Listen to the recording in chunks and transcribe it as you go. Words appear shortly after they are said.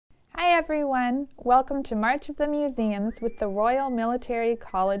Hi everyone! Welcome to March of the Museums with the Royal Military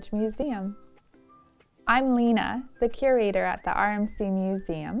College Museum. I'm Lena, the curator at the RMC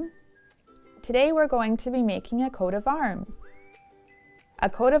Museum. Today we're going to be making a coat of arms. A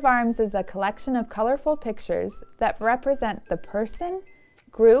coat of arms is a collection of colorful pictures that represent the person,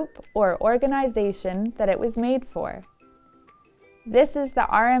 group, or organization that it was made for. This is the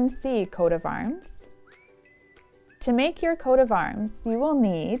RMC coat of arms. To make your coat of arms, you will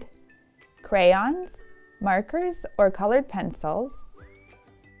need crayons, markers or colored pencils,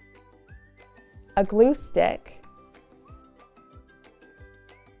 a glue stick,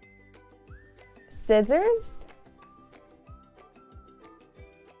 scissors,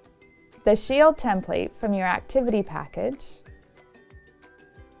 the shield template from your activity package,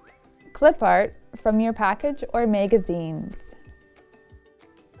 clip art from your package or magazines.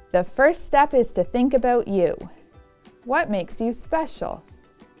 The first step is to think about you. What makes you special?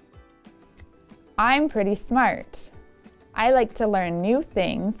 I'm pretty smart. I like to learn new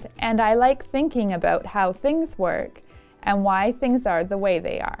things, and I like thinking about how things work and why things are the way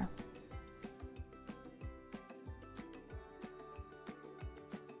they are.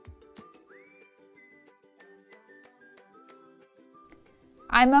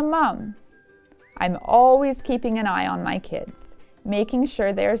 I'm a mom. I'm always keeping an eye on my kids, making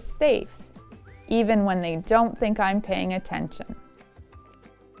sure they're safe, even when they don't think I'm paying attention.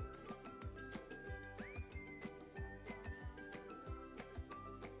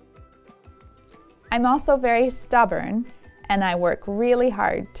 I'm also very stubborn, and I work really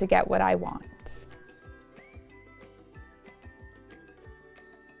hard to get what I want.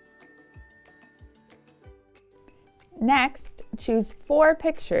 Next, choose 4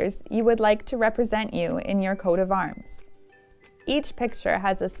 pictures you would like to represent you in your coat of arms. Each picture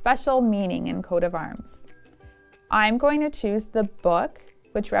has a special meaning in coat of arms. I'm going to choose the book,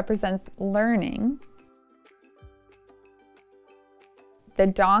 which represents learning, the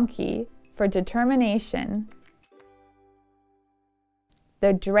donkey for determination,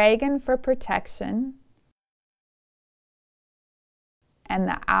 the dragon for protection, and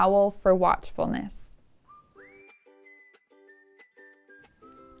the owl for watchfulness.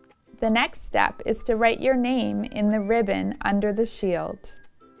 The next step is to write your name in the ribbon under the shield.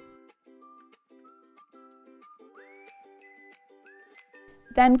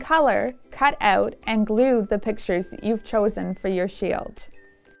 Then color, cut out, and glue the pictures you've chosen for your shield.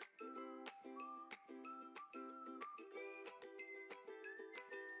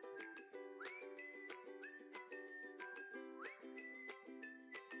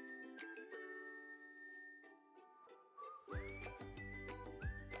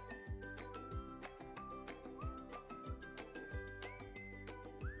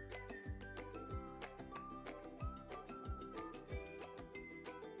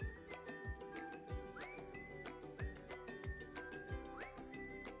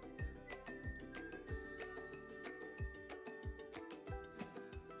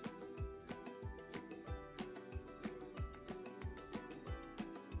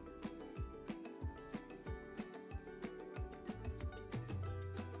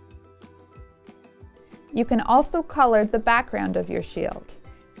 You can also color the background of your shield.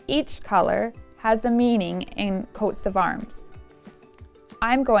 Each color has a meaning in coats of arms.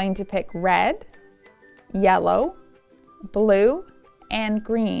 I'm going to pick red, yellow, blue, and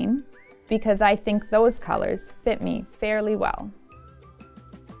green because I think those colors fit me fairly well.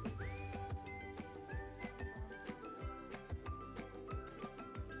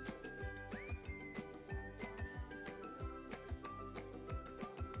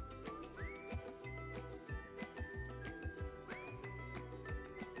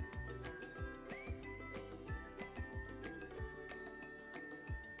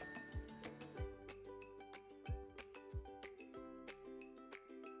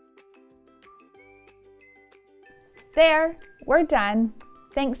 There, we're done.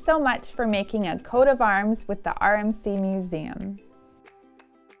 Thanks so much for making a coat of arms with the RMC Museum.